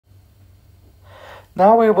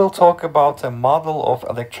Now we will talk about a model of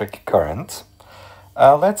electric current.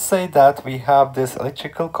 Let's say that we have this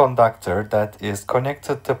electrical conductor that is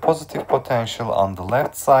connected to positive potential on the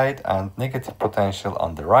left side and negative potential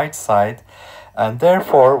on the right side. And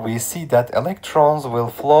therefore, we see that electrons will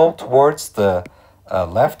flow towards the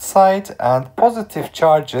left side and positive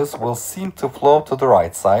charges will seem to flow to the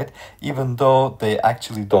right side, even though they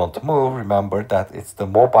actually don't move. Remember that it's the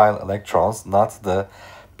mobile electrons, not the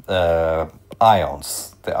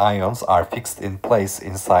ions. The ions are fixed in place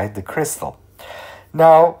inside the crystal.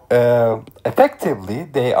 Now, effectively,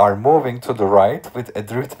 they are moving to the right with a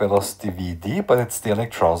drift velocity Vd, but it's the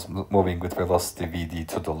electrons moving with velocity Vd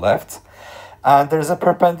to the left. And there's a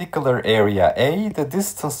perpendicular area A. The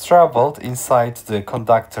distance traveled inside the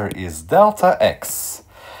conductor is delta x.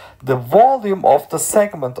 The volume of the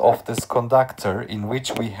segment of this conductor in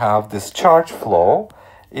which we have this charge flow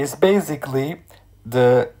is basically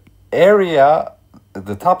the area,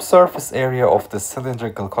 the top surface area of the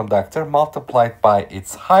cylindrical conductor multiplied by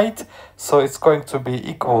its height. So it's going to be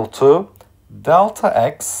equal to delta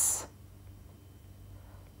x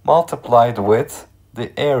multiplied with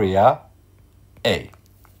the area A.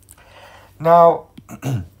 Now,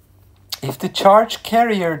 if the charge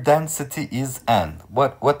carrier density is n,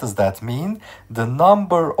 what does that mean? The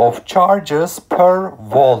number of charges per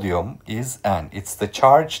volume is n. It's the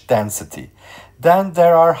charge density. Then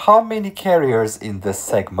there are how many carriers in this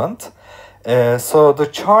segment? So the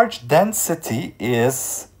charge density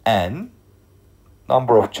is n,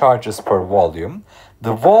 number of charges per volume.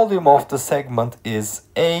 The volume of the segment is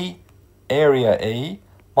A, area A,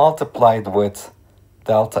 multiplied with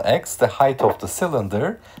delta x, the height of the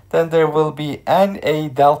cylinder. Then there will be NA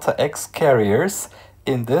delta x carriers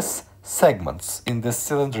in this segments, in this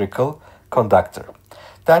cylindrical conductor.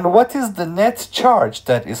 Then what is the net charge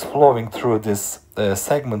that is flowing through this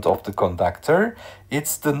segment of the conductor?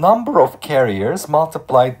 It's the number of carriers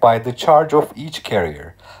multiplied by the charge of each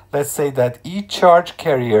carrier. Let's say that each charge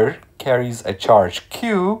carrier carries a charge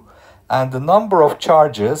Q, and the number of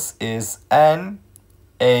charges is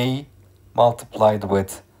NA multiplied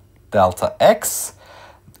with delta x.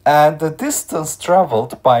 And the distance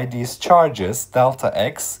traveled by these charges, delta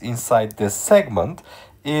x, inside this segment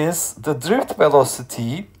is the drift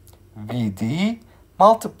velocity Vd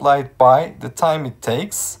multiplied by the time it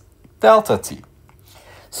takes, delta t.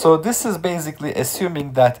 So this is basically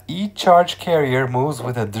assuming that each charge carrier moves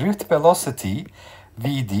with a drift velocity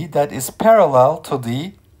Vd that is parallel to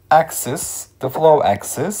the axis, the flow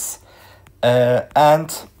axis,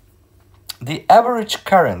 and the average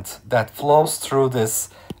current that flows through this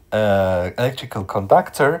electrical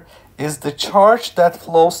conductor is the charge that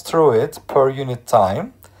flows through it per unit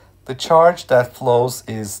time. The charge that flows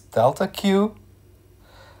is delta Q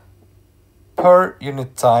per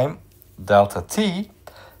unit time, delta T.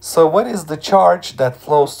 So what is the charge that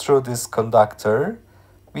flows through this conductor?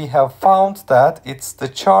 We have found that it's the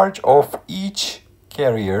charge of each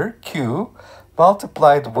carrier, Q,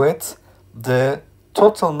 multiplied with the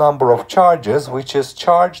total number of charges, which is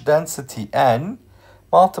charge density N,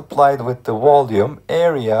 multiplied with the volume,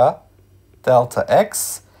 area, delta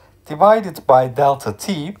x, divided by delta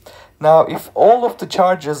t. Now, if all of the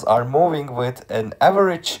charges are moving with an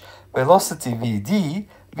average velocity Vd,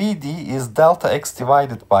 Vd is delta x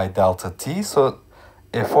divided by delta t. So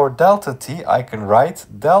for delta t, I can write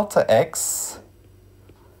delta x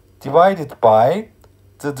divided by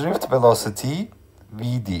the drift velocity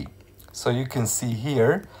Vd. So you can see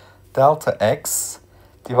here, delta x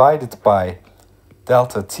divided by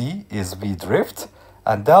delta t is v drift,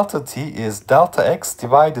 and delta t is delta x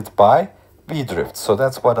divided by v drift. So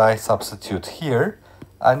that's what I substitute here.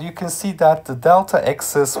 And you can see that the delta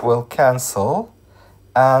x's will cancel,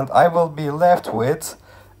 and I will be left with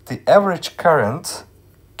the average current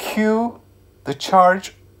Q, the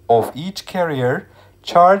charge of each carrier,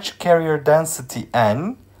 charge carrier density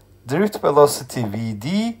N, drift velocity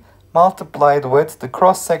Vd, multiplied with the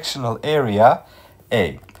cross-sectional area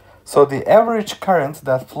A. So the average current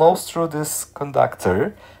that flows through this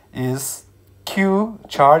conductor is Q,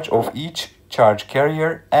 charge of each charge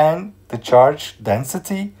carrier, and the charge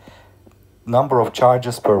density, number of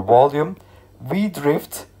charges per volume. V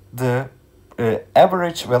drift, the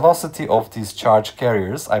average velocity of these charge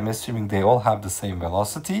carriers, I'm assuming they all have the same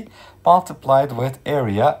velocity, multiplied with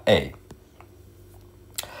area A.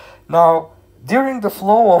 Now, during the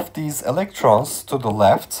flow of these electrons to the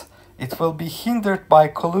left, it will be hindered by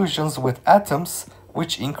collisions with atoms,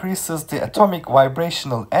 which increases the atomic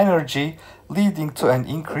vibrational energy, leading to an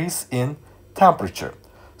increase in temperature.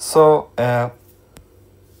 So,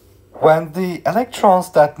 When the electrons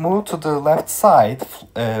that move to the left side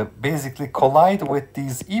basically collide with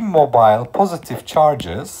these immobile positive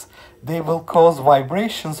charges, they will cause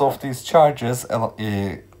vibrations of these charges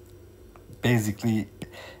basically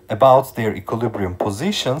about their equilibrium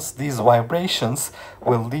positions. These vibrations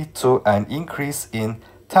will lead to an increase in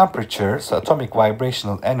temperature. So atomic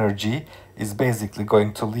vibrational energy is basically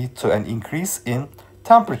going to lead to an increase in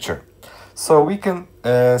temperature. So we can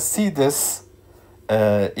see this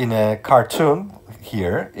in a cartoon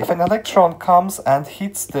here. If an electron comes and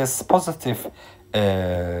hits this positive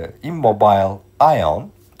immobile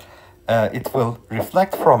ion, it will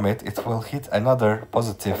reflect from it, it will hit another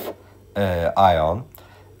positive ion.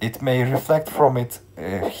 It may reflect from it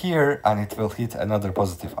here and it will hit another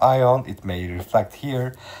positive ion. It may reflect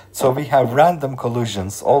here. So we have random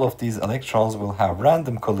collisions. All of these electrons will have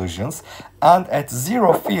random collisions. And at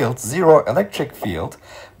zero field, zero electric field,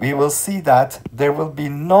 we will see that there will be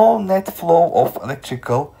no net flow of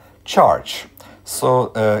electrical charge.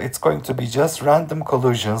 So it's going to be just random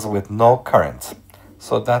collisions with no current.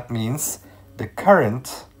 So that means the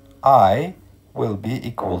current I will be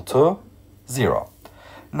equal to 0.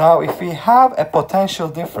 Now, if we have a potential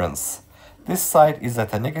difference, this side is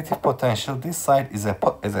at a negative potential, this side is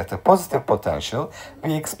at a positive potential,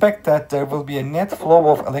 we expect that there will be a net flow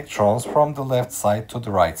of electrons from the left side to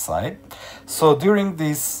the right side. So during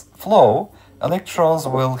this flow, electrons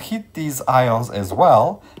will hit these ions as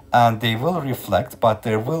well, and they will reflect, but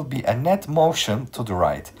there will be a net motion to the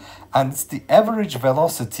right. And it's the average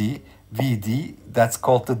velocity Vd, that's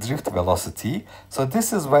called the drift velocity. So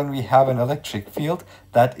this is when we have an electric field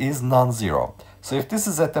that is non-zero. So if this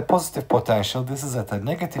is at a positive potential, this is at a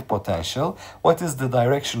negative potential, what is the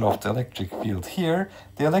direction of the electric field here?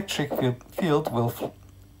 The electric field will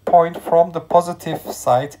point from the positive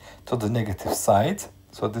side to the negative side.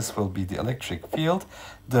 So this will be the electric field.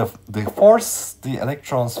 The force the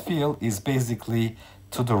electrons feel is basically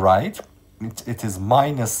to the right. It is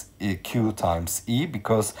minus Q times E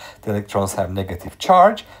because the electrons have negative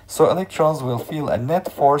charge. So electrons will feel a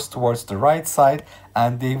net force towards the right side,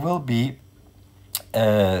 and they will be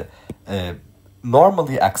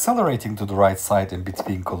normally accelerating to the right side in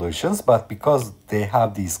between collisions, but because they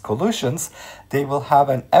have these collisions, they will have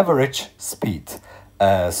an average speed.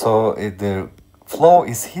 The flow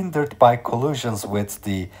is hindered by collisions with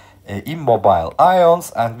the immobile ions,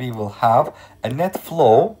 and we will have a net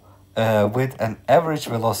flow with an average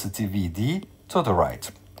velocity Vd to the right.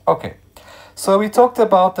 Okay, so we talked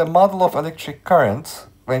about the model of electric current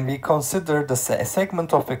when we consider the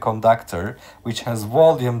segment of a conductor which has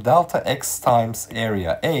volume delta x times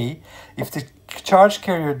area A. If the charge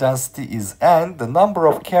carrier density is n, the number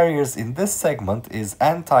of carriers in this segment is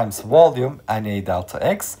n times volume, Na delta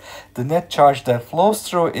x. The net charge that flows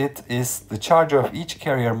through it is the charge of each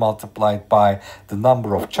carrier multiplied by the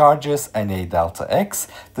number of charges, Na delta x.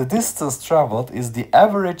 The distance traveled is the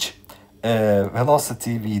average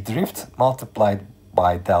velocity v drift multiplied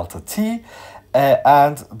by delta t.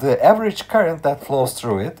 And the average current that flows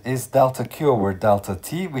through it is delta Q over delta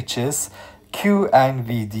T, which is Q and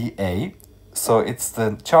VdA. So it's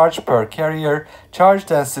the charge per carrier, charge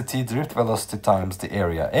density, drift velocity times the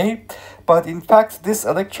area A. But in fact, this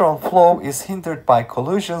electron flow is hindered by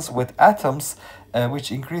collisions with atoms, which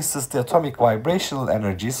increases the atomic vibrational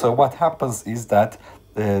energy. So what happens is that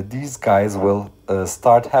these guys will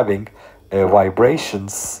start having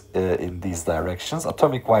vibrations in these directions.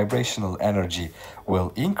 Atomic vibrational energy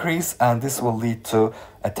will increase, and this will lead to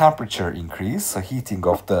a temperature increase, so heating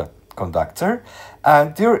of the conductor.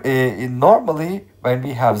 And normally when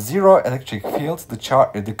we have zero electric field,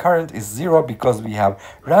 the current is zero because we have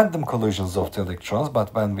random collisions of the electrons.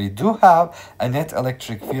 But when we do have a net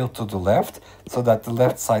electric field to the left, so that the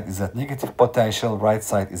left side is at negative potential, right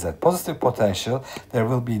side is at positive potential, there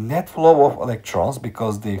will be net flow of electrons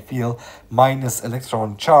because they feel minus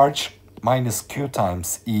electron charge, minus Q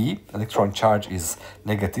times E. Electron charge is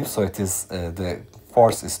negative, so it is the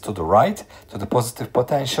force is to the right, to the positive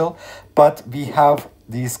potential, but we have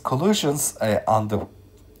these collisions on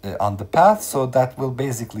the path, so that will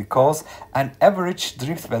basically cause an average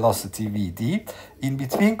drift velocity Vd. In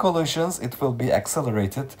between collisions, it will be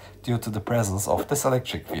accelerated due to the presence of this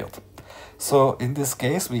electric field. So in this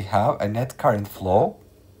case, we have a net current flow.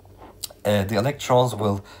 The electrons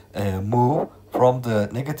will move from the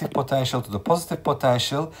negative potential to the positive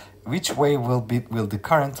potential. Which way will the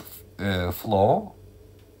current flow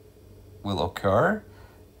will occur?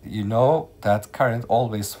 You know that current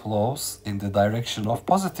always flows in the direction of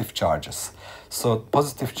positive charges. So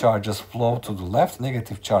positive charges flow to the left,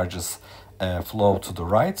 negative charges flow to the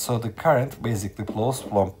right. So the current basically flows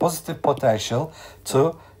from positive potential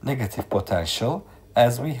to negative potential.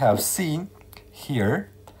 As we have seen here,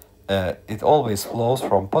 it always flows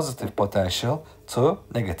from positive potential to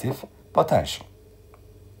negative potential.